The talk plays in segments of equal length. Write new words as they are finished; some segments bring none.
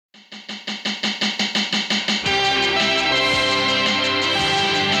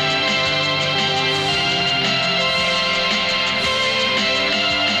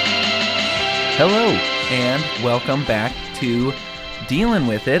Hello, and welcome back to Dealing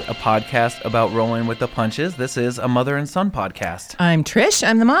With It, a podcast about rolling with the punches. This is a mother and son podcast. I'm Trish.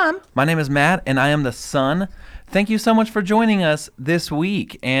 I'm the mom. My name is Matt, and I am the son. Thank you so much for joining us this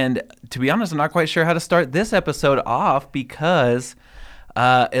week. And to be honest, I'm not quite sure how to start this episode off because,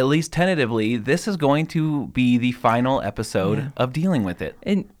 at least tentatively, this is going to be the final episode of Dealing With It.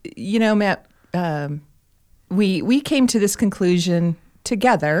 And, you know, Matt, we came to this conclusion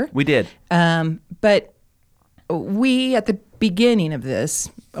together. We did. But we, at the beginning of this,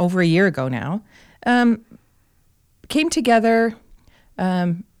 over a year ago now, came together.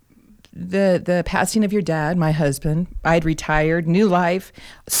 The passing of your dad, my husband, I'd retired, new life,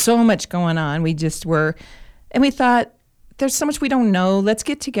 so much going on. We just were, and we thought, there's so much we don't know. Let's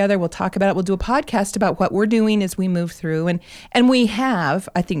get together. We'll talk about it. We'll do a podcast about what we're doing as we move through. And we have,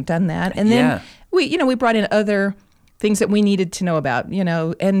 I think, done that. And then we brought in other things that we needed to know about,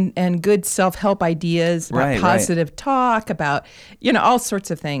 and good self-help ideas, about positive talk, about, all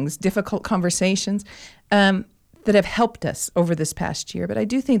sorts of things, difficult conversations that have helped us over this past year. But I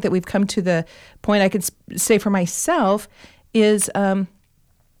do think that we've come to the point I could say for myself is I'm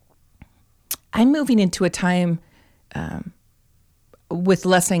moving into a time with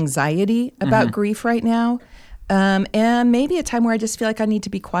less anxiety about grief right now. And maybe a time where I just feel like I need to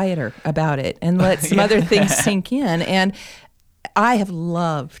be quieter about it and let some other things sink in. And I have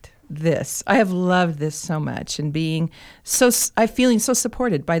loved this. I have loved this so much, and I'm feeling so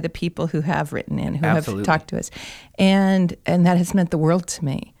supported by the people who have written in, who have talked to us. And that has meant the world to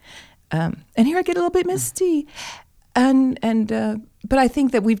me. And here I get a little bit misty. But I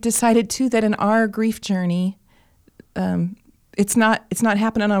think that we've decided too that in our grief journey, it's not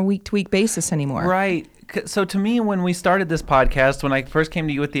happening on a week-to-week basis anymore. Right. So to me, when we started this podcast, when I first came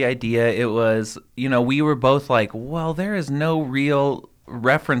to you with the idea, it was, we were both like, well, there is no real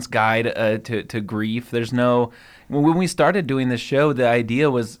reference guide to grief. There's no, when we started doing this show, the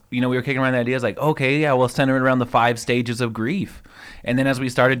idea was, we were kicking around the ideas like, okay, yeah, we'll center it around the 5 stages of grief. And then as we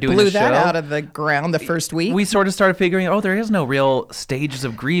started doing the show, blew that out of the ground the first week. We sort of started figuring, there is no real stages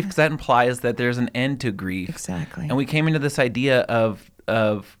of grief, because that implies that there's an end to grief. Exactly. And we came into this idea of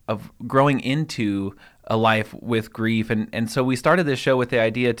growing into a life with grief, and so we started this show with the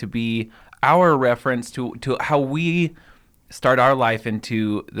idea to be our reference to how we start our life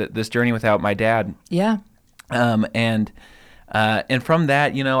into this journey without my dad. Yeah. And from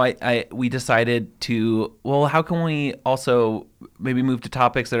that, we decided to, how can we also maybe move to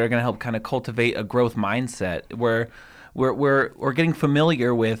topics that are going to help kind of cultivate a growth mindset where we're getting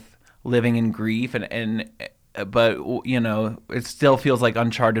familiar with living in grief but it still feels like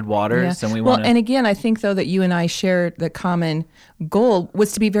uncharted waters, and we want. And again, I think though that you and I shared the common goal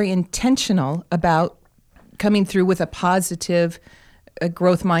was to be very intentional about coming through with a positive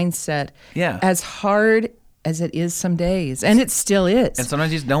growth mindset. Yeah. As hard as it is some days, and it still is. And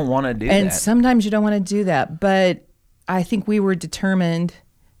sometimes you just don't want to do that. And sometimes you don't want to do that, but I think we were determined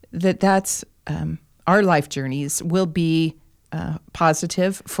that that's our life journeys will be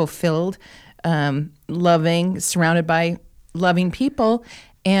positive, fulfilled, loving, surrounded by loving people.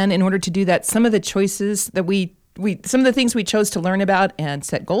 And in order to do that, some of the choices that some of the things we chose to learn about and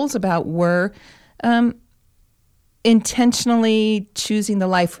set goals about were intentionally choosing the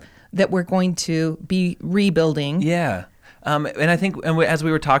life that we're going to be rebuilding. Yeah. And I think as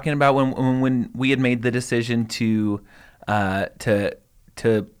we were talking about when we had made the decision to put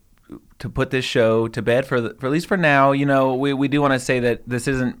this show to bed for at least for now, we do want to say that this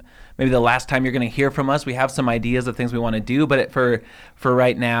isn't maybe the last time you're going to hear from us. We have some ideas of things we want to do, but for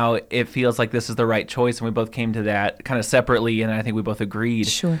right now, it feels like this is the right choice, and we both came to that kind of separately, and I think we both agreed.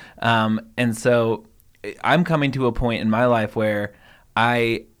 Sure. And so I'm coming to a point in my life where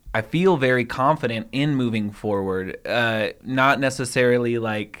I feel very confident in moving forward, not necessarily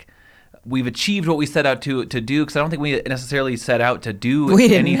like we've achieved what we set out to do, because I don't think we necessarily set out to do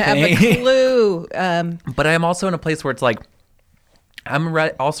anything. We didn't have a clue. But I'm also in a place where it's like I'm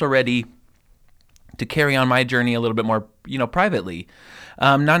also ready to carry on my journey a little bit more, privately.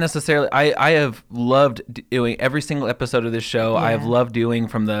 Not necessarily. I have loved doing every single episode of this show. Yeah. I have loved doing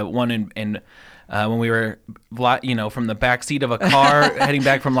from the one in when we were, from the back seat of a car heading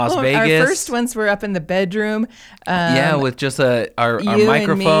back from Las Vegas. Our first ones were up in the bedroom. With just our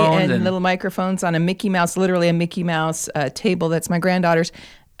microphones and little microphones on a Mickey Mouse, literally a Mickey Mouse table. That's my granddaughter's.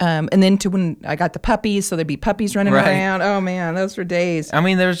 And then to when I got the puppies, so there'd be puppies running around. Oh man, those were days. I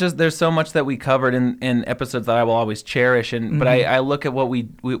mean, there's so much that we covered in episodes that I will always cherish. But I look at what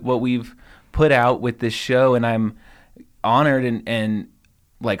we've put out with this show, and I'm honored and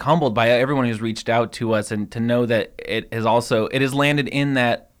like humbled by everyone who's reached out to us, and to know that it has landed in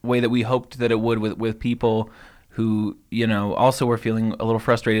that way that we hoped that it would with people who, also were feeling a little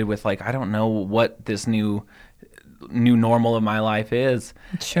frustrated with like, I don't know what this new normal of my life is.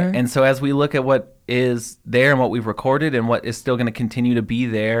 Sure. And so as we look at what is there and what we've recorded and what is still going to continue to be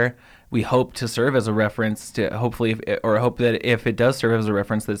there, we hope to serve as a reference to hopefully, hope that if it does serve as a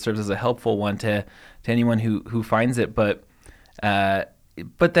reference, that it serves as a helpful one to anyone who finds it. But that,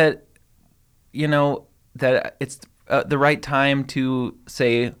 that it's the right time to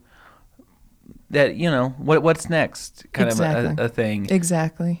say that, what's next kind Exactly. of a thing.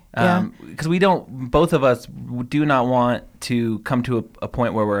 Exactly. Yeah. Because both of us do not want to come to a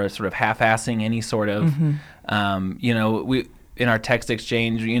point where we're sort of half-assing any sort of, we in our text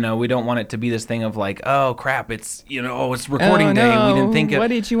exchange, we don't want it to be this thing of like, oh crap, it's, it's recording day. No. We didn't think What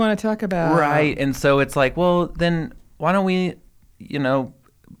did you want to talk about? Right. And so it's like, well, then why don't we,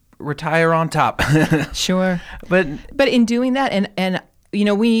 retire on top? Sure. But in doing that, and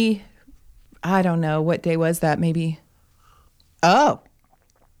I don't know, what day was that? Maybe. Oh,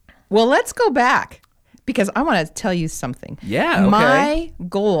 well, let's go back because I want to tell you something. Yeah. Okay. My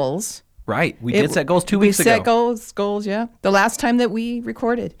goals. Right. We did set goals 2 weeks ago. We set goals, yeah. The last time that we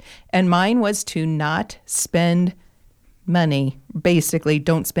recorded. And mine was to not spend money. Basically,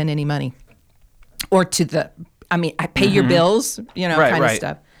 don't spend any money. Or I pay your bills, kind of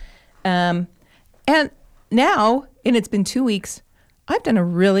stuff. And now, and it's been 2 weeks, I've done a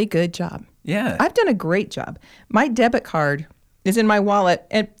really good job. Yeah. I've done a great job. My debit card is in my wallet,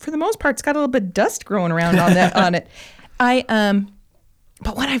 and for the most part, it's got a little bit of dust growing around on it.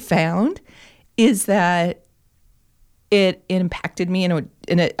 But what I found is that it impacted me, and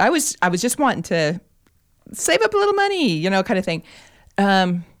I was just wanting to save up a little money, kind of thing.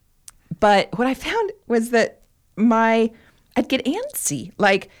 But what I found was that I'd get antsy,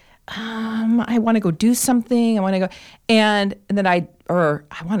 like I want to go do something. I want to go, and then I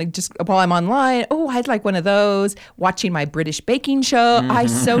want to just while I'm online. Oh, I'd like one of those. Watching my British baking show. I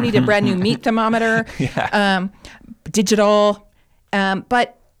so need a brand new meat thermometer. Yeah. Digital.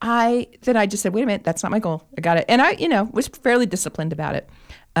 But I just said, wait a minute, that's not my goal. I got it. And I, was fairly disciplined about it.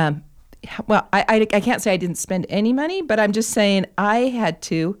 Well, I can't say I didn't spend any money, but I'm just saying I had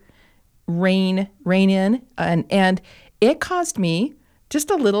to rein in, and it cost me just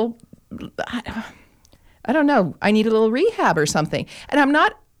a little, I don't know, I need a little rehab or something. And I'm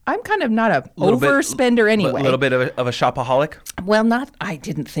kind of not a overspender anyway. A little bit of a shopaholic? Well, I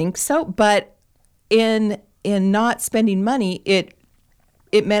didn't think so, but in not spending money, it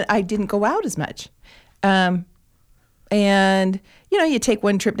meant I didn't go out as much. And, you take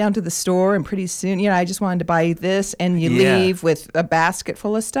one trip down to the store and pretty soon, I just wanted to buy this, and you leave with a basket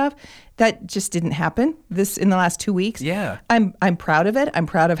full of stuff. That just didn't happen in the last 2 weeks. Yeah. I'm proud of it. I'm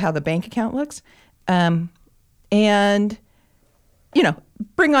proud of how the bank account looks. And,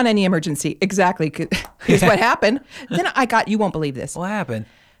 bring on any emergency. Exactly. Here's what happened. Then you won't believe this. What happened?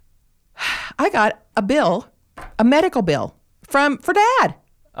 I got a medical bill for Dad.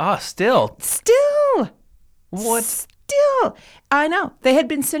 Oh, still. What? Still. I know. They had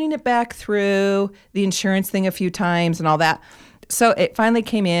been sending it back through the insurance thing a few times and all that. So it finally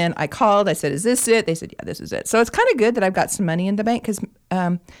came in. I called. I said, is this it? They said, yeah, this is it. So it's kind of good that I've got some money in the bank because,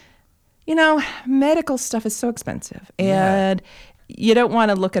 medical stuff is so expensive. And you don't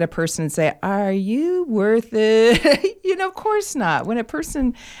want to look at a person and say, are you worth it? Of course not. When a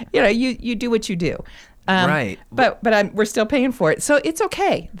person, you do what you do. Right. But we're still paying for it. So it's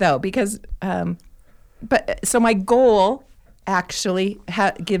okay, though, because so my goal actually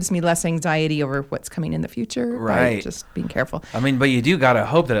gives me less anxiety over what's coming in the future. Right. By just being careful. I mean, but you do got to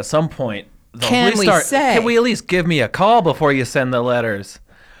hope that at some point they'll Can we at least give me a call before you send the letters?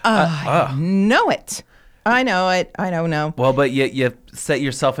 I know it. I know it. I don't know. Well, but you set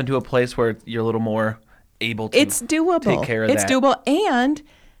yourself into a place where you're a little more able to It's doable. take care of that. It's doable. And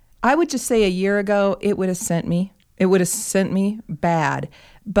I would just say a year ago, it would have sent me bad.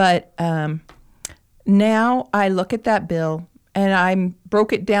 But now I look at that bill and I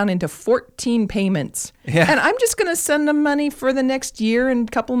broke it down into 14 payments. Yeah. And I'm just going to send them money for the next year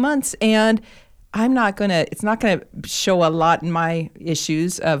and couple months. And it's not going to show a lot in my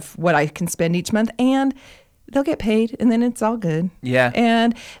issues of what I can spend each month. And they'll get paid and then it's all good. Yeah.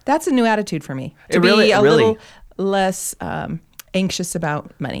 And that's a new attitude for me. To be a little less anxious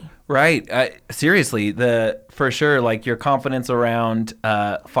about money. Right. Seriously, for sure, like your confidence around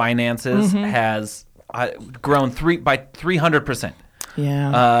finances has grown by 300%.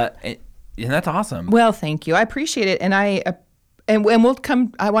 Yeah. And that's awesome. Well, thank you. I appreciate it. And and we'll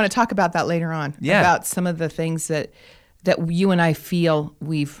come, I want to talk about that later on. Yeah. About some of the things that you and I feel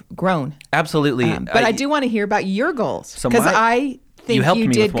we've grown. Absolutely. But I do want to hear about your goals. So because I think you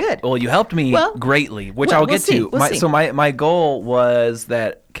did good. Well, you helped me greatly, which I'll get to. So my goal was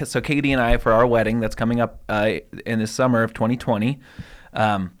that, so Katie and I, for our wedding that's coming up in the summer of 2020,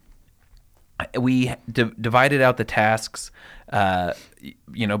 we divided out the tasks,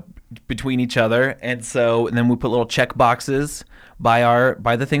 between each other. And then we put little check boxes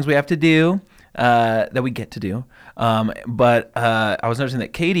by the things we have to do, that we get to do. But I was noticing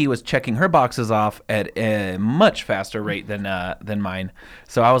that Katie was checking her boxes off at a much faster rate than mine.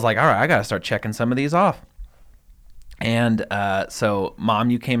 So I was like, all right, I got to start checking some of these off. And so, Mom,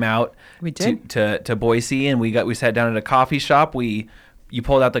 you came out to Boise, and we sat down at a coffee shop. You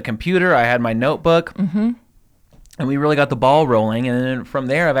pulled out the computer. I had my notebook. Mm-hmm. And we really got the ball rolling. And then from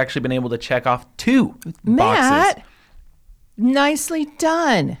there, I've actually been able to check off 2 boxes. Nicely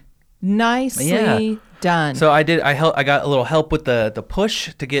done. Nicely done. So I got a little help with the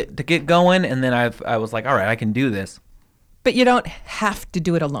push to get going, and then I was like, all right, I can do this. But you don't have to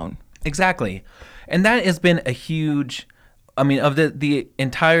do it alone. Exactly. And that has been a huge, of the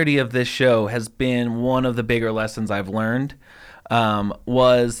entirety of this show has been one of the bigger lessons I've learned,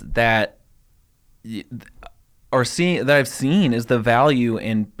 was that I've seen is the value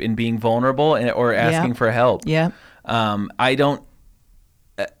in being vulnerable or asking for help. Yeah. I don't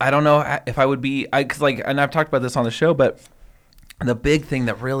know if I would be, and I've talked about this on the show, but the big thing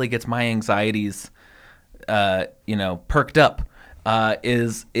that really gets my anxieties, perked up,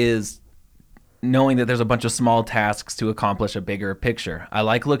 is knowing that there's a bunch of small tasks to accomplish a bigger picture. I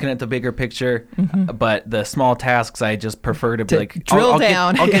like looking at the bigger picture, but the small tasks I just prefer to be like, drill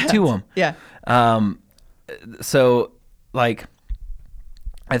down. I'll get to them. Yeah. So like,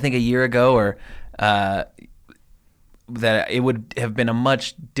 I think a year ago or, that it would have been a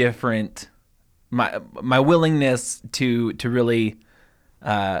much different, my willingness to really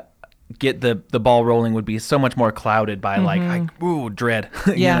get the ball rolling would be so much more clouded by dread.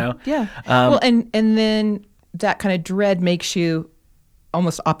 Yeah. Yeah. Well, and then that kind of dread makes you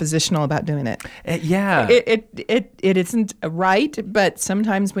almost oppositional about doing it. Yeah. It isn't right, but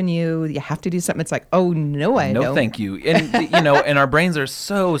sometimes when you have to do something, it's like, oh no, I no, thank you. And and our brains are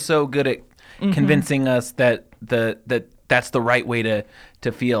so good at convincing us that that's the right way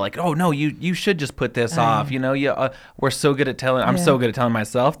to feel like, oh no, you should just put this off. We're so good at telling. I'm so good at telling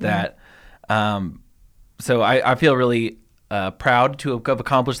myself that. So I feel really proud to have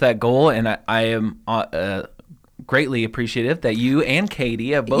accomplished that goal, and I am greatly appreciative that you and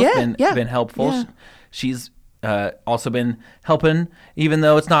Katie have both been helpful. Yeah. She's also been helping, even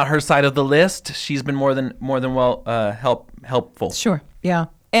though it's not her side of the list. She's been more than well helpful. Sure. Yeah.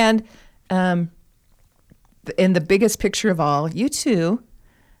 And in the biggest picture of all, you two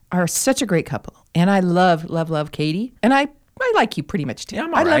are such a great couple, and I love Katie, and I like you pretty much too. Yeah,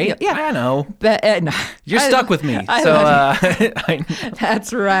 I'm all right. Yeah, I know. But no, you're stuck with me,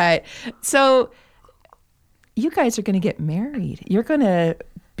 That's right. So you guys are going to get married. You're going to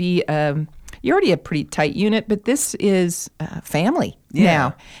be. You're already a pretty tight unit, but this is family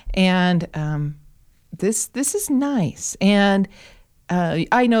now, and this is nice. And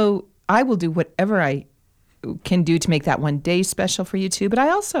I know I will do whatever I can do to make that one day special for you two. But I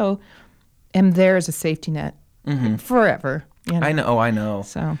also am there as a safety net forever. I know.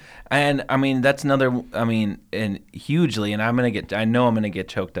 So, and that's another. And hugely, and I know I'm gonna get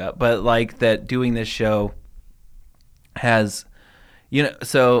choked up. But like that, doing this show has.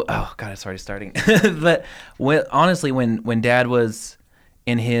 So, oh God, it's already starting. But honestly, when Dad was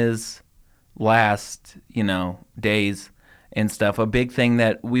in his last, days and stuff, a big thing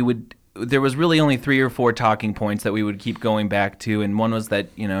that there was really only 3 or 4 talking points that we would keep going back to. And one was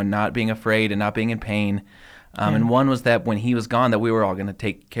that, not being afraid and not being in pain. And one was that when he was gone, that we were all going to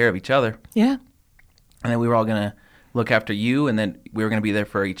take care of each other. Yeah. And then we were all going to look after you, and then we were going to be there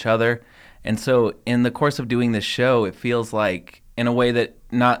for each other. And so in the course of doing this show, it feels like, in a way that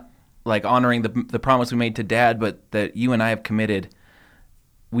not like honoring the promise we made to Dad, but that you and I have committed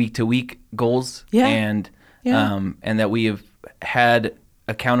week to week goals, and that we have had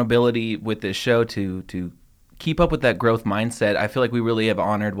accountability with this show to keep up with that growth mindset. I feel like we really have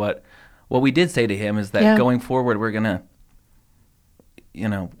honored what we did say to him, is that going forward we're gonna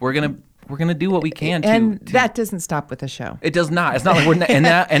do what we can and that doesn't stop with the show. It does not. It's not like we're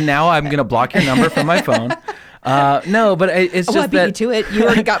and now I'm gonna block your number from my phone. No, but it's just I beat you to it. You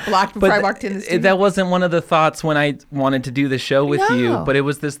already got blocked before I walked in the studio. That wasn't one of the thoughts when I wanted to do the show with you, but it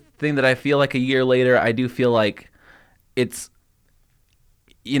was this thing that I feel like a year later, I do feel like it's,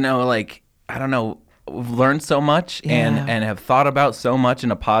 like, I don't know, we've learned so much and have thought about so much in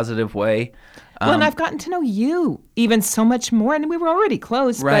a positive way. Well, and I've gotten to know you even so much more, and we were already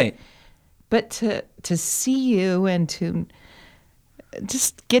close, right? But to see you and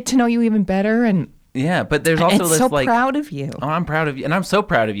just get to know you even better. And yeah, but there's also this so like, proud of you. oh, I'm proud of you, and I'm so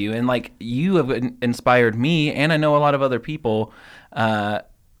proud of you, and like you have inspired me, and I know a lot of other people,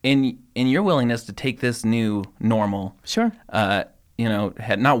 in your willingness to take this new normal. Sure.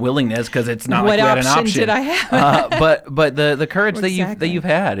 Had not willingness because it's not What like we had an option option. did I have? but the courage that you've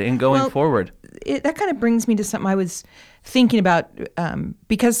had in going forward. That kind of brings me to something I was thinking about,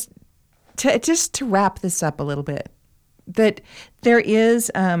 because to wrap this up a little bit, that there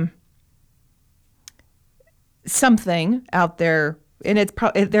is something out there, and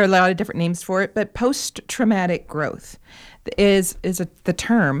there are a lot of different names for it, but post-traumatic growth is the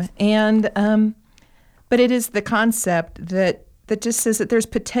term, and but it is the concept that just says that there's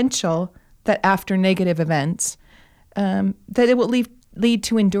potential that after negative events, that it will lead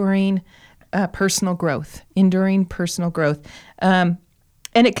to enduring personal growth, and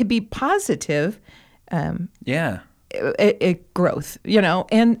it could be positive. Growth,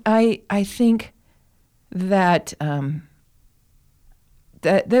 and I think that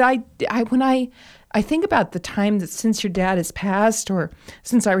when I think about the time that since your dad has passed, or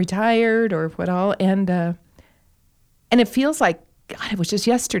since I retired, or what all, and it feels like, God, it was just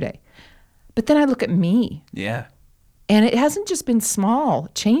yesterday. But then I look at me. Yeah. And it hasn't just been small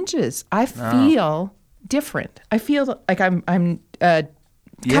changes. I feel different. I feel like I'm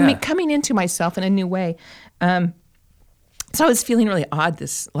coming into myself in a new way. So I was feeling really odd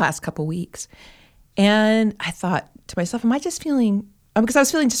this last couple weeks. And I thought to myself, am I just feeling, because I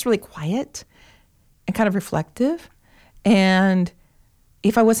was feeling just really quiet and kind of reflective. And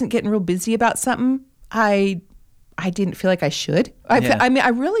if I wasn't getting real busy about something, I didn't feel like I should. I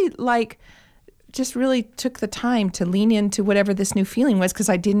really just really took the time to lean into whatever this new feeling was, because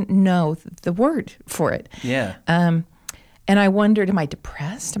I didn't know the word for it. Yeah. And I wondered, am I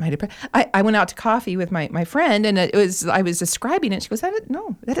depressed? I went out to coffee with my friend, and I was describing it. She goes,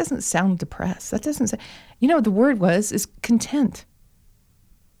 no, that doesn't sound depressed. That doesn't sound, the word is content.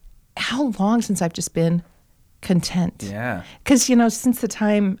 How long since I've just been content? Yeah. Because, since the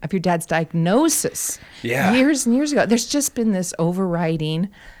time of your dad's diagnosis, years and years ago, there's just been this overriding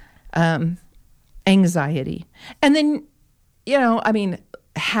anxiety. And then,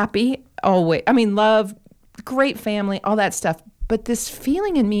 happy always. Love, great family, all that stuff. But this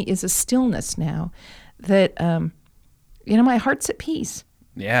feeling in me is a stillness now that, my heart's at peace.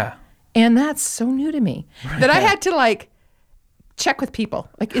 Yeah. And that's so new to me that I had to check with people.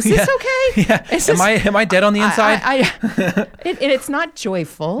 Is this okay? Yeah. Am I dead on the inside? And it's not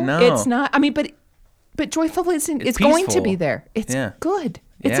joyful. No. It's not. But joyful isn't. It's going to be there. It's good.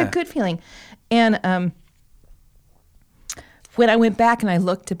 It's a good feeling. And when I went back and I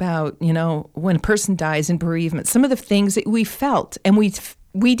looked about, when a person dies in bereavement, some of the things that we felt, and we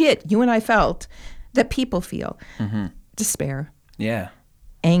did, you and I felt, that people feel. Mm-hmm. Despair. Yeah.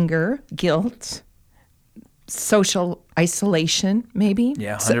 Anger, guilt, social isolation, maybe.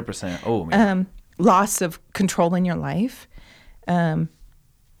 Yeah, 100%. Oh, man. Loss of control in your life,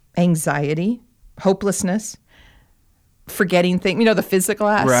 anxiety, hopelessness, forgetting things, the physical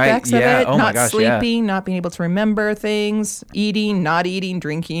aspects of it, not sleeping, not being able to remember things, eating, not eating,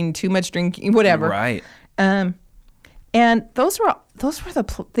 drinking, too much drinking, whatever. Right. And those were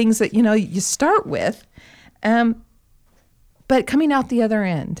the things that, you start with, but coming out the other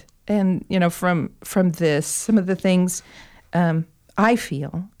end. And, from this, some of the things I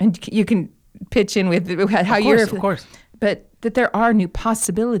feel, and you can pitch in with how you're... Of course. But that there are new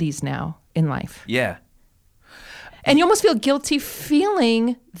possibilities now in life. Yeah. And you almost feel guilty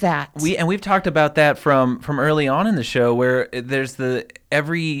feeling that. We've talked about that from early on in the show, where there's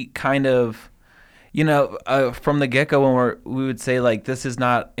every kind of, from the get-go, when we would say, this is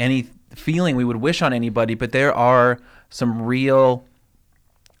not any feeling we would wish on anybody, but there are some real...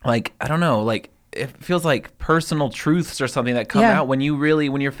 I don't know, it feels like personal truths or something that come out when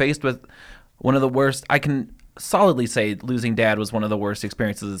you're faced with one of the worst. I can solidly say losing Dad was one of the worst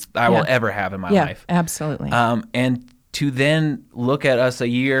experiences I will ever have in my life. Yeah, absolutely. And to then look at us a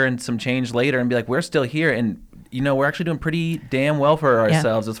year and some change later and be like, we're still here, and we're actually doing pretty damn well for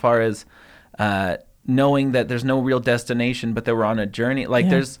ourselves as far as knowing that there's no real destination, but that we're on a journey.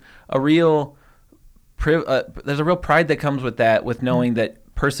 There's a real pride that comes with that, with knowing that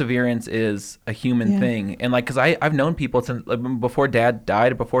perseverance is a human thing. And because I've known people since before Dad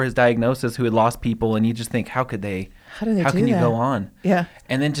died, before his diagnosis, who had lost people, and you just think, how can you go on? Yeah.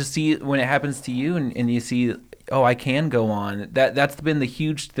 And then to see when it happens to you, and you see, oh, I can go on. That's been the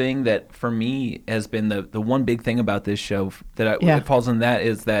huge thing that for me has been the one big thing about this show it falls in that,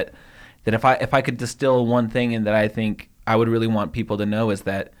 is that if I could distill one thing, and that I think I would really want people to know, is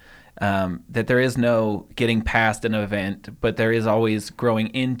that that there is no getting past an event, but there is always growing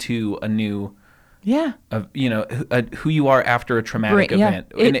into a new, who you are after a traumatic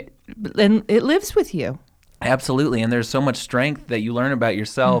event. And it lives with you. Absolutely. And there's so much strength that you learn about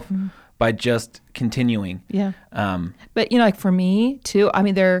yourself by just continuing. Yeah. But, like for me too, I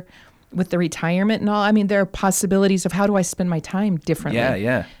mean, with the retirement and all, I mean, there are possibilities of how do I spend my time differently.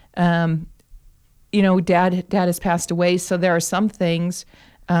 Yeah. Dad has passed away. So there are some things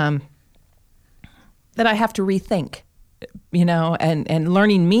that I have to rethink, and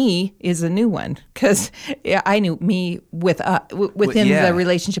learning me is a new one because I knew me within the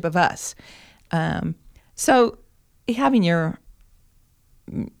relationship of us. So having your,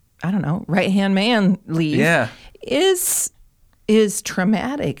 right-hand man leave is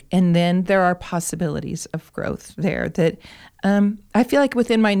traumatic. And then there are possibilities of growth there that I feel like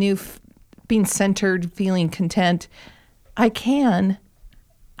within my new being centered, feeling content, I can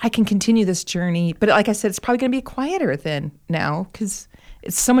continue this journey. But like I said, it's probably going to be quieter than now because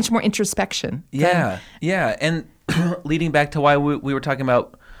it's so much more introspection. Yeah. And leading back to why we were talking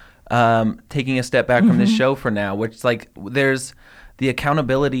about taking a step back from this show for now, which there's the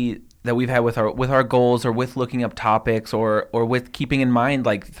accountability that we've had with our goals or with looking up topics or with keeping in mind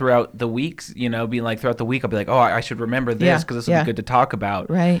throughout the weeks, being throughout the week I'll be like, oh, I should remember this because this will be good to talk about.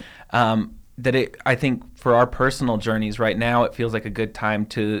 Right. I think for our personal journeys right now, it feels like a good time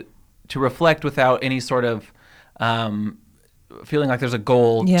to reflect without any sort of feeling like there's a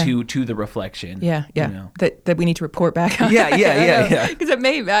goal to the reflection. Yeah. That we need to report back on. Yeah. Because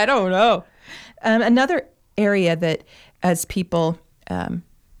I don't know. Another area that as people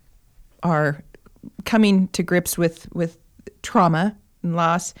are coming to grips with trauma and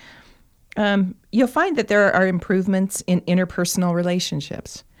loss, you'll find that there are improvements in interpersonal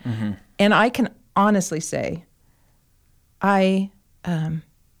relationships. Mm-hmm. And I can honestly say, I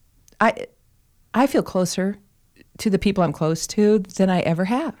feel closer to the people I'm close to than I ever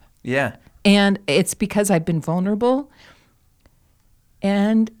have. Yeah. And it's because I've been vulnerable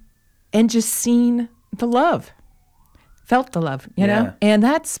and just seen the love, felt the love, know? And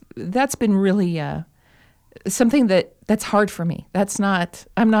that's been really something that's hard for me.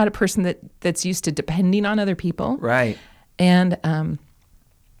 I'm not a person that's used to depending on other people. Right. And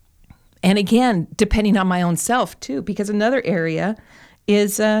again, depending on my own self too, because another area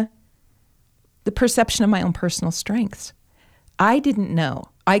is the perception of my own personal strengths. I didn't know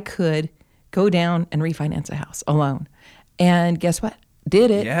I could go down and refinance a house alone. And guess what? Did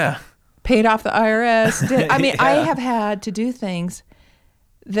it. Yeah. Paid off the IRS. I have had to do things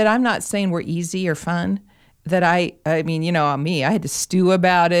that I'm not saying were easy or fun, that I had to stew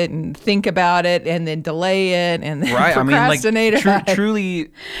about it and think about it and then delay it and then procrastinate about it.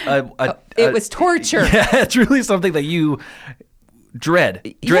 Truly, it was torture. Yeah, truly something that you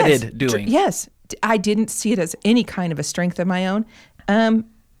dreaded doing. Yes. I didn't see it as any kind of a strength of my own.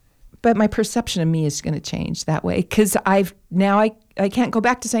 But my perception of me is going to change that way because I can't go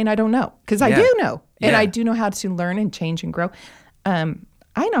back to saying I don't know because I do know. And I do know how to learn and change and grow.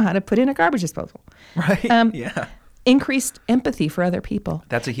 I know how to put in a garbage disposal. Right. Increased empathy for other people.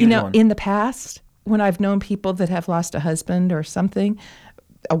 That's a huge one. In the past, when I've known people that have lost a husband or something,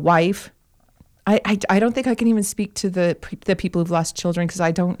 a wife, I don't think I can even speak to the people who've lost children because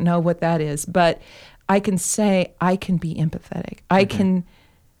I don't know what that is. But I can say I can be empathetic. I can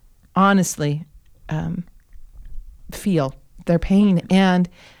honestly feel their pain and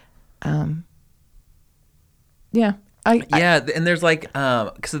and there's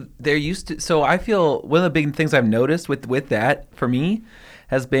because they're used to. So I feel one of the big things I've noticed with that for me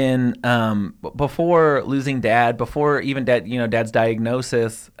has been before losing Dad, before even Dad's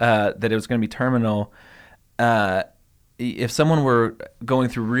diagnosis that it was going to be terminal. If someone were going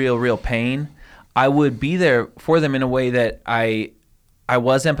through real pain, I would be there for them in a way that I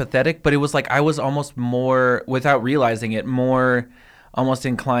was empathetic, but it was I was almost more, without realizing it, more almost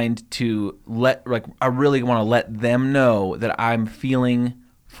inclined to I really want to let them know that I'm feeling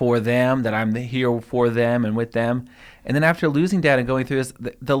for them, that I'm here for them and with them. And then after losing Dad and going through this,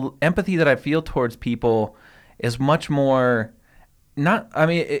 the empathy that I feel towards people is much more, not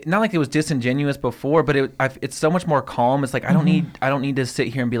like it was disingenuous before, but it's so much more calm. It's I don't need to sit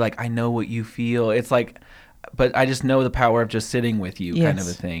here and be I know what you feel. It's but I just know the power of just sitting with you, kind of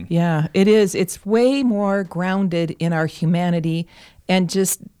a thing. Yeah, it is. It's way more grounded in our humanity and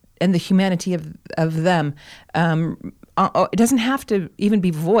the humanity of them. It doesn't have to even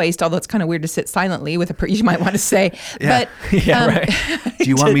be voiced, although it's kind of weird to sit silently with you might want to say. Yeah. But right. Do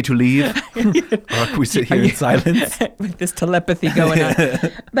you want me to leave? Or can we sit here in silence? With this telepathy going on.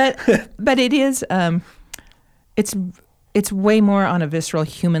 But it is, it's way more on a visceral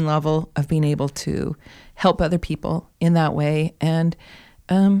human level of being able to help other people in that way. And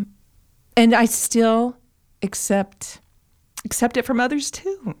I still accept it from others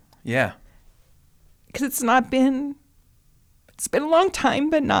too. Yeah. Because it's been a long time,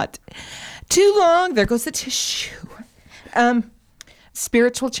 but not too long. There goes the tissue.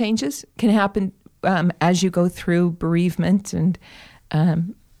 Spiritual changes can happen as you go through bereavement and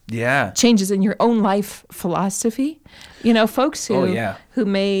changes in your own life philosophy. Folks who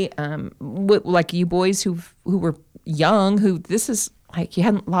may like you boys who were young, who this is like you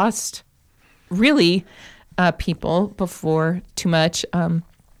hadn't lost really people before too much.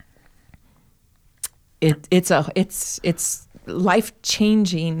 It's life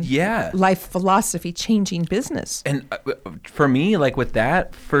changing, life philosophy changing business. And for me, like with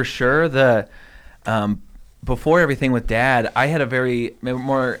that, for sure, the before everything with Dad, I had a very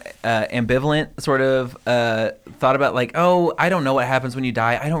more ambivalent sort of thought about like, oh, I don't know what happens when you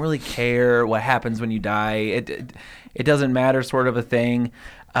die. I don't really care what happens when you die. It doesn't matter, sort of a thing.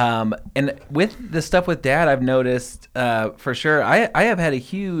 And with the stuff with Dad, I've noticed for sure, I have had a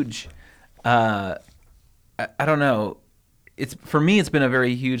huge, I don't know. For me, it's been a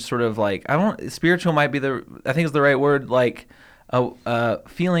very huge sort of like, spiritual might be I think is the right word, like a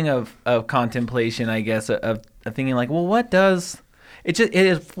feeling of contemplation, I guess, of thinking like, well, what does, it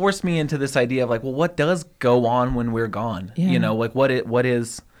has forced me into this idea of like, well, what does go on when we're gone? Yeah. Like what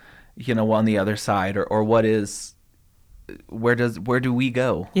is, on the other side, or what is, where do we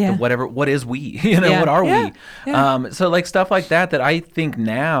go? Yeah. What is we? What are we? Yeah. So like stuff like that I think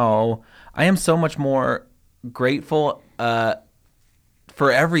now I am so much more grateful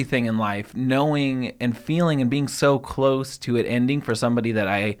for everything in life, knowing and feeling and being so close to it ending for somebody that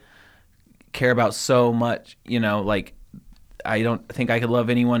I care about so much. Like I don't think I could love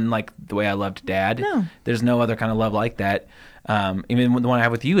anyone like the way I loved Dad. No. There's no other kind of love like that. Even the one I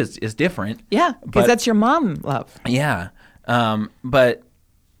have with you is different. Yeah, because that's your mom love. Yeah. But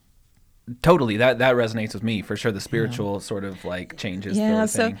totally that resonates with me for sure. The spiritual sort of like changes. Yeah. Sort of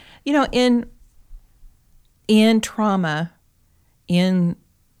so, thing. in trauma, in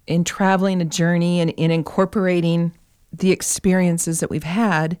traveling a journey and in incorporating the experiences that we've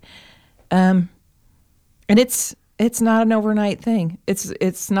had, and it's not an overnight thing.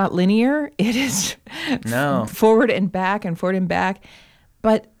 It's not linear. It is forward and back and forward and back,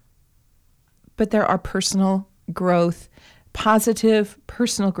 but there are personal growth, positive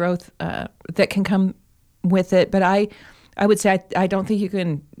personal growth that can come with it. But I would say I don't think you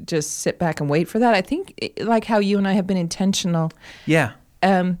can just sit back and wait for that. I think like how you and I have been intentional. Yeah.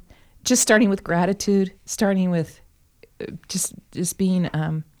 Just starting with gratitude, starting with just being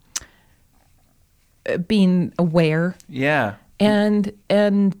aware. Yeah. And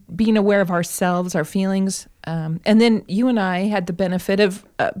being aware of ourselves, our feelings. And then you and I had the benefit of,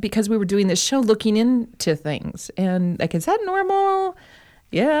 because we were doing this show, looking into things. And like, is that normal?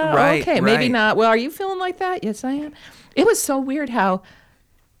 Yeah. Right, okay. Maybe right. not. Well, are you feeling like that? Yes, I am. It was so weird how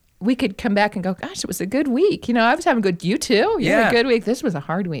we could come back and go, gosh, it was a good week. I was having you too. You had a good week. This was a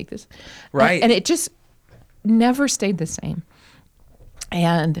hard week. Right. And it just never stayed the same.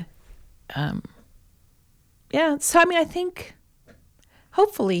 And, yeah. So, I think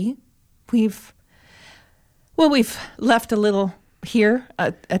hopefully we've left a little here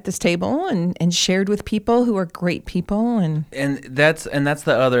at this table and shared with people who are great people. And that's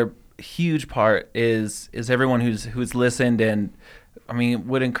the other huge part is everyone who's listened, and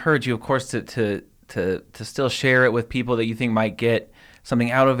would encourage you, of course, to still share it with people that you think might get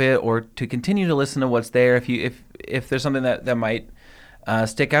something out of it, or to continue to listen to what's there if there's something that might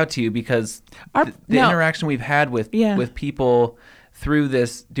stick out to you, because the interaction we've had with people through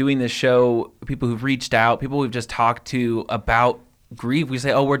doing this show, people who've reached out, people we've just talked to about grief. We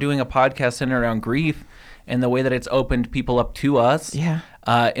say, oh, we're doing a podcast centered around grief, and the way that it's opened people up to us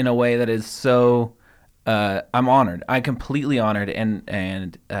in a way that is so, I'm honored. I'm completely honored, and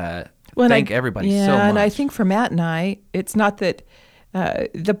thank everybody so much. Yeah, and I think for Matt and I, it's not that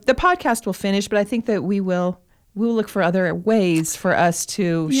the podcast will finish, but I think that we will look for other ways for us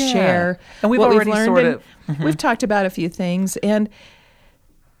to share and we've what already we've learned. sort of We've talked about a few things, and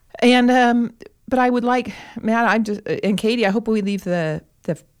but I would like, Matt, and Katie, I hope we leave the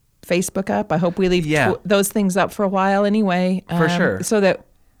Facebook up. I hope we leave those things up for a while anyway. For sure. So that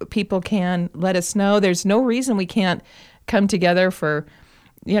people can let us know. There's no reason we can't come together for,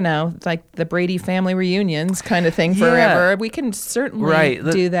 like the Brady family reunions kind of thing forever. We can certainly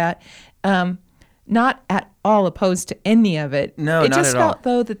do that. Not at all opposed to any of it. No, it not just at all. felt,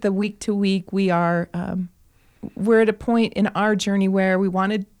 though, that the week to week we're at a point in our journey where we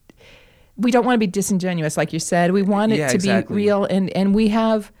we don't want to be disingenuous, like you said. We want it Yeah, to exactly. be real, and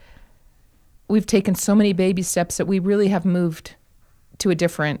we've taken so many baby steps that we really have moved to a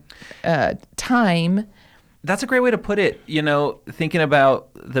different time. That's a great way to put it, thinking about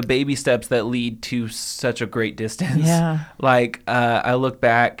the baby steps that lead to such a great distance. Yeah. Like, I look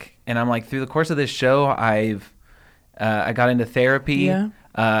back and I'm like, through the course of this show, I got into therapy. Yeah.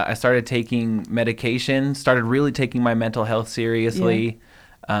 I started taking medication, started really taking my mental health seriously.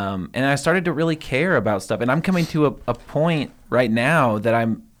 And I started to really care about stuff. And I'm coming to a point right now that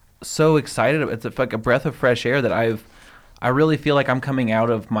I'm so excited. It's like a breath of fresh air that I really feel like I'm coming out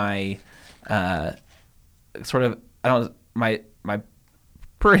of my, my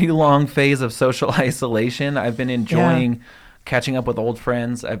pretty long phase of social isolation. I've been enjoying catching up with old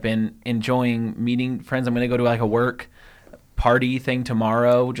friends. I've been enjoying meeting friends. I'm going to go to like a work party thing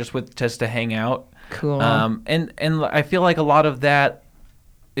tomorrow just to hang out. Cool. And I feel like a lot of that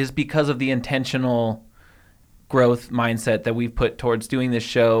is because of the intentional growth mindset that we've put towards doing this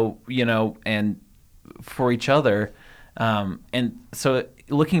show, and for each other. And so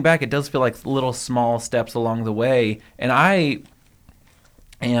looking back, it does feel like little small steps along the way. And I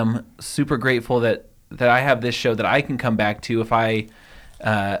am super grateful that I have this show that I can come back to if I,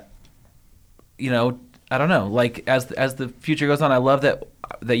 I don't know, like as the future goes on. I love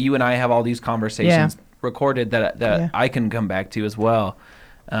that you and I have all these conversations recorded that I can come back to as well.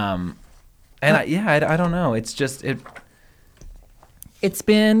 I don't know. It's just It's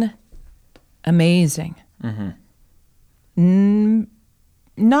been amazing. Mm-hmm.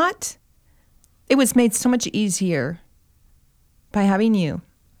 It was made so much easier by having you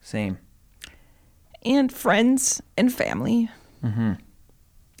Same. and friends and family. Mm-hmm.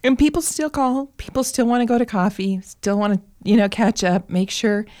 And people still call. People still want to go to coffee. Still want to, catch up, make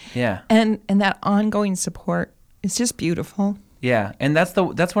sure. Yeah. And that ongoing support is just beautiful. Yeah, and that's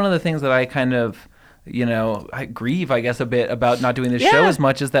one of the things that I kind of, I grieve, I guess, a bit about not doing this show as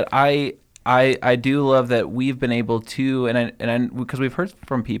much, is that I do love that we've been able to, and because we've heard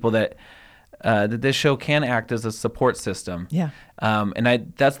from people that that this show can act as a support system. Yeah.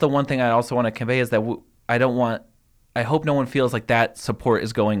 And that's the one thing I also want to convey, is that I hope no one feels like that support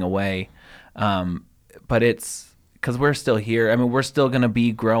is going away. But it's because we're still here. I mean, we're still going to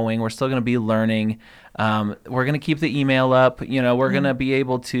be growing. We're still going to be learning. We're going to keep the email up. We're going to be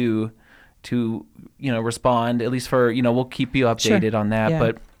able to respond, at least for, we'll keep you updated on that. Yeah.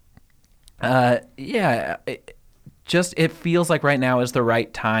 But it feels like right now is the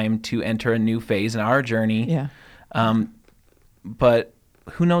right time to enter a new phase in our journey. Yeah. But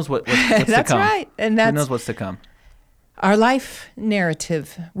who knows what's to come. That's right. And who knows what's to come. Our life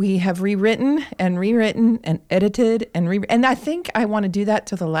narrative. We have rewritten and edited and I think I want to do that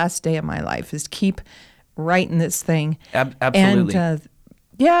till the last day of my life, is keep writing this thing. Absolutely. And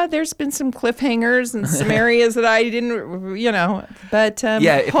there's been some cliffhangers and some areas that I didn't, but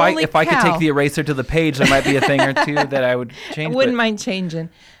if I could take the eraser to the page, there might be a thing or two that I would change. I wouldn't mind changing.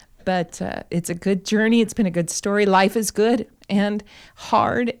 But it's a good journey. It's been a good story. Life is good and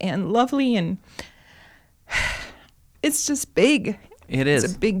hard and lovely, and it's just big. It is.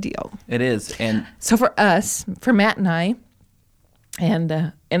 It's a big deal. It is. And so for us, for Matt and I, and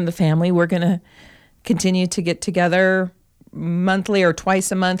the family, we're going to continue to get together monthly or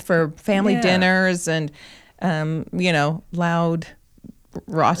twice a month for family dinners and, loud,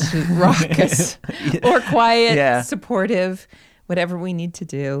 raucous, or quiet, supportive, whatever we need to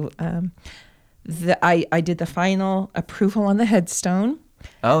do. I did the final approval on the headstone.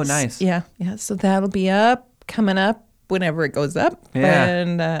 Oh, nice. Yeah. So that'll be coming up whenever it goes up. Yeah.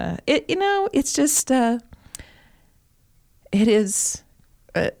 And it's just it is.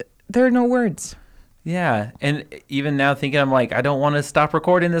 There are no words. Yeah, and even now thinking, I'm like, I don't want to stop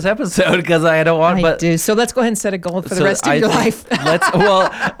recording this episode because I don't want. I do. So let's go ahead and set a goal for the rest of your life.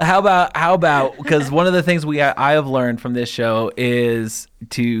 How about? Because one of the things I have learned from this show is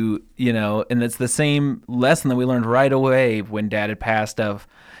to, and it's the same lesson that we learned right away when Dad had passed. Of,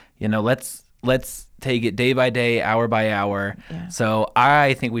 let's take it day by day, hour by hour. Yeah. So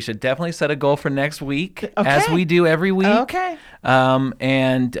I think we should definitely set a goal for next week, as we do every week. Okay.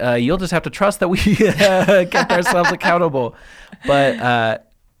 And you'll just have to trust that we kept ourselves accountable. But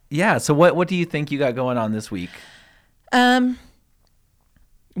so what do you think you got going on this week? Well,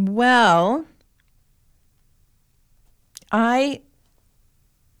 I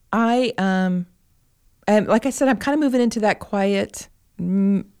like I said, I'm kind of moving into that quiet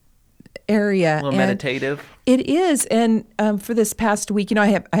area. A little meditative. It is. And for this past week,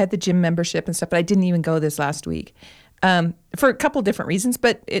 I had the gym membership and stuff, but I didn't even go this last week for a couple different reasons,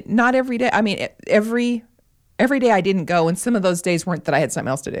 but not every day. I mean, every day I didn't go, and some of those days weren't that I had something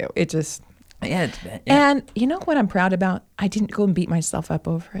else to do. It just, Yeah, And you know what I'm proud about? I didn't go and beat myself up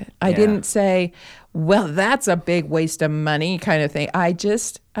over it. I didn't say, well, that's a big waste of money kind of thing.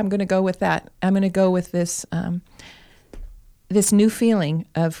 I'm going to go with that. I'm going to go with this, this new feeling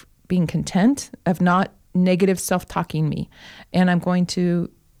of being content, of not negative self-talking me. And I'm going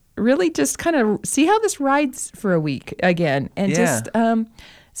to really just kind of see how this rides for a week again and just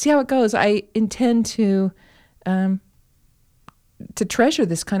see how it goes. I intend to treasure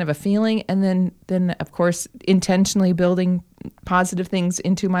this kind of a feeling, and then of course intentionally building positive things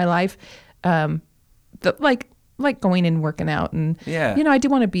into my life, like going and working out, and I do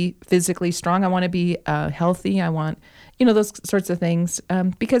want to be physically strong. I want to be healthy. I want those sorts of things,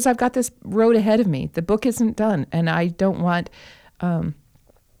 because I've got this road ahead of me. The book isn't done, and I don't want to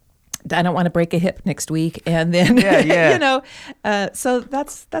break a hip next week, and then so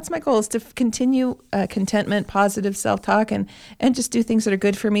that's my goal, is to continue contentment, positive self-talk, and just do things that are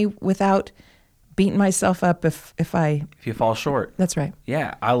good for me without beating myself up if you fall short. That's right.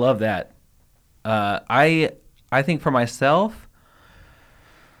 Yeah, I love that. I think for myself,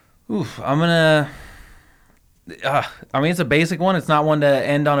 I'm gonna. It's a basic one. It's not one to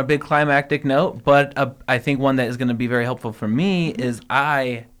end on a big climactic note, but I think one that is going to be very helpful for me is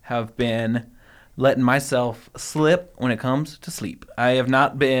I have been letting myself slip when it comes to sleep. I have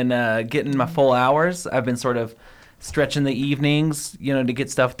not been getting my full hours. I've been sort of stretching the evenings, to get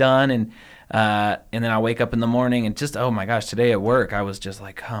stuff done, and then I wake up in the morning and just, oh my gosh, today at work I was just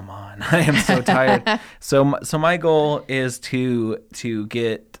like, come on, I am so tired. So my goal is to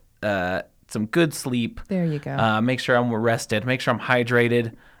get some good sleep. There you go. Make sure I'm rested. Make sure I'm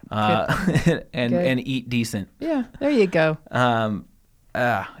hydrated, and eat decent. Yeah, there you go.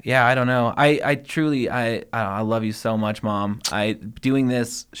 I don't know. I truly, I love you so much, Mom. Doing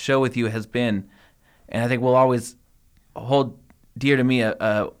this show with you has been, and I think will always hold dear to me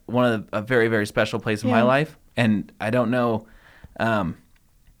a very, very special place in my life. And I don't know, I'm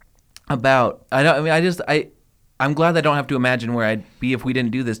glad that I don't have to imagine where I'd be if we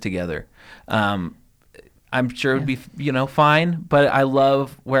didn't do this together. I'm sure it'd be, fine, but I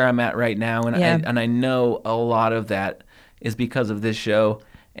love where I'm at right now. And I know a lot of that is because of this show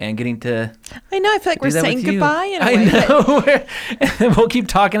and getting to. I know. I feel like we're saying goodbye in a way. I know. We'll keep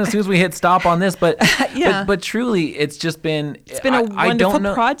talking as soon as we hit stop on this, but but truly, it's just been. It's been a wonderful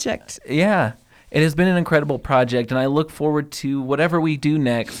project. Yeah, it has been an incredible project, and I look forward to whatever we do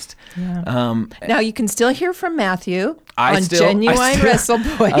next. Yeah. Now you can still hear from Matthew on Genuine Wrestle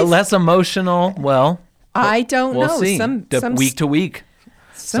Boys. Less emotional. Well, I don't know. We'll see. Some week to week.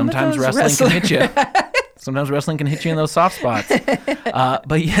 Sometimes wrestling can hit you. Sometimes wrestling can hit you in those soft spots.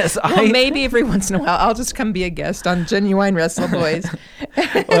 But yes, maybe every once in a while I'll just come be a guest on Genuine Wrestle Boys.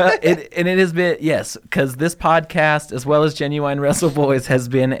 Well, it has been, yes, because this podcast, as well as Genuine Wrestle Boys, has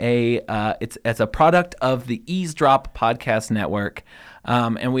been it's a product of the Eavesdrop Podcast Network,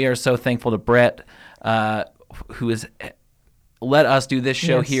 and we are so thankful to Brett, who has let us do this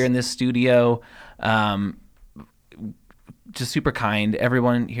show here in this studio. Just super kind.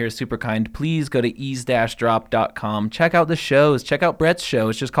 Everyone here is super kind. Please go to ease-drop.com. Check out the shows. Check out Brett's show.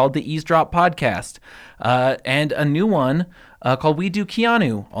 It's just called the Eavesdrop Podcast. And a new one called We Do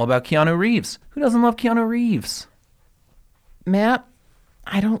Keanu, all about Keanu Reeves. Who doesn't love Keanu Reeves? Matt,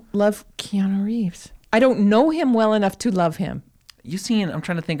 I don't love Keanu Reeves. I don't know him well enough to love him. I'm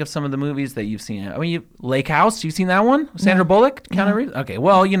trying to think of some of the movies that you've seen. Lake House, you seen that one? Sandra Bullock? Keanu Reeves? Okay,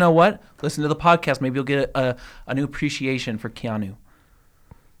 well, you know what? Listen to the podcast. Maybe you'll get a new appreciation for Keanu.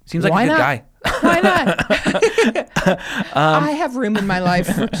 Seems like a good guy. Why not? I have room in my life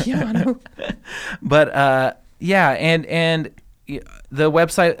for Keanu. But, and the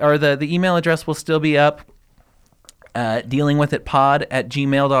website or the email address will still be up.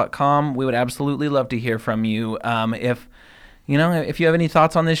 dealingwithitpod@gmail.com. We would absolutely love to hear from you. If you have any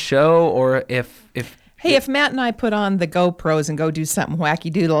thoughts on this show, or if Matt and I put on the GoPros and go do something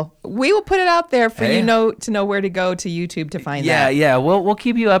wacky doodle, we will put it out there for to know where to go to YouTube to find that. Yeah. We'll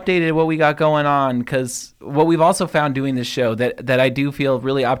keep you updated what we got going on, because what we've also found doing this show that I do feel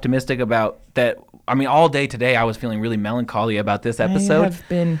really optimistic about. That all day today I was feeling really melancholy about this episode. I have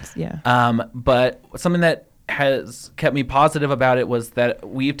been, but something that has kept me positive about it was that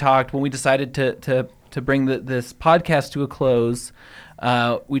we've talked when we decided to bring this podcast to a close.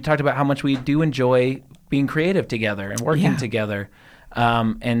 We talked about how much we do enjoy being creative together and working together.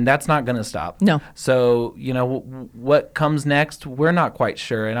 And that's not going to stop. No. So, what comes next, we're not quite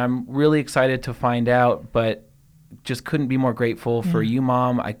sure. And I'm really excited to find out, but just couldn't be more grateful for you,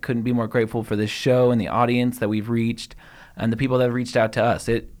 Mom. I couldn't be more grateful for this show and the audience that we've reached and the people that have reached out to us.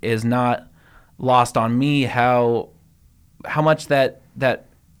 It is not lost on me how much that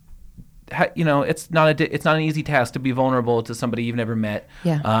it's not an easy task to be vulnerable to somebody you've never met.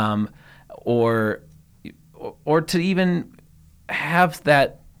 Yeah. Or to even have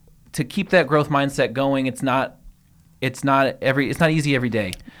that, to keep that growth mindset going. It's not easy every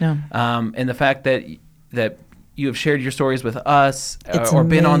day. No. And the fact that you have shared your stories with us or It's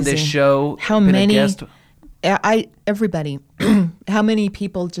been on this amazing. show, How been many? a guest. Everybody. How many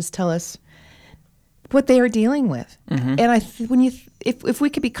people just tell us what they are dealing with? Mm-hmm. And if we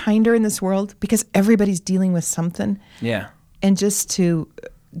could be kinder in this world, because everybody's dealing with something. Yeah. And just to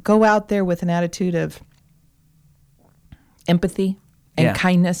go out there with an attitude of empathy and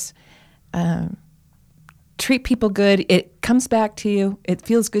kindness, treat people good. It comes back to you. It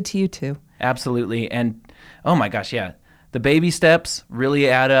feels good to you too. Absolutely. And oh my gosh, yeah. The baby steps really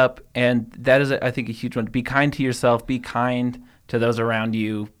add up, and that is, I think, a huge one. Be kind to yourself. Be kind to those around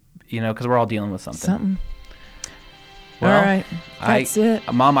you, because we're all dealing with something. Well, all right. That's it.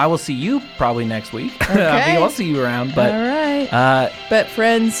 Mom, I will see you probably next week. Okay. I'll see you around. But, all right. But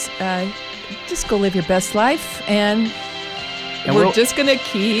friends, just go live your best life, and we're just going to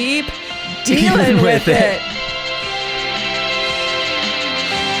keep dealing with it.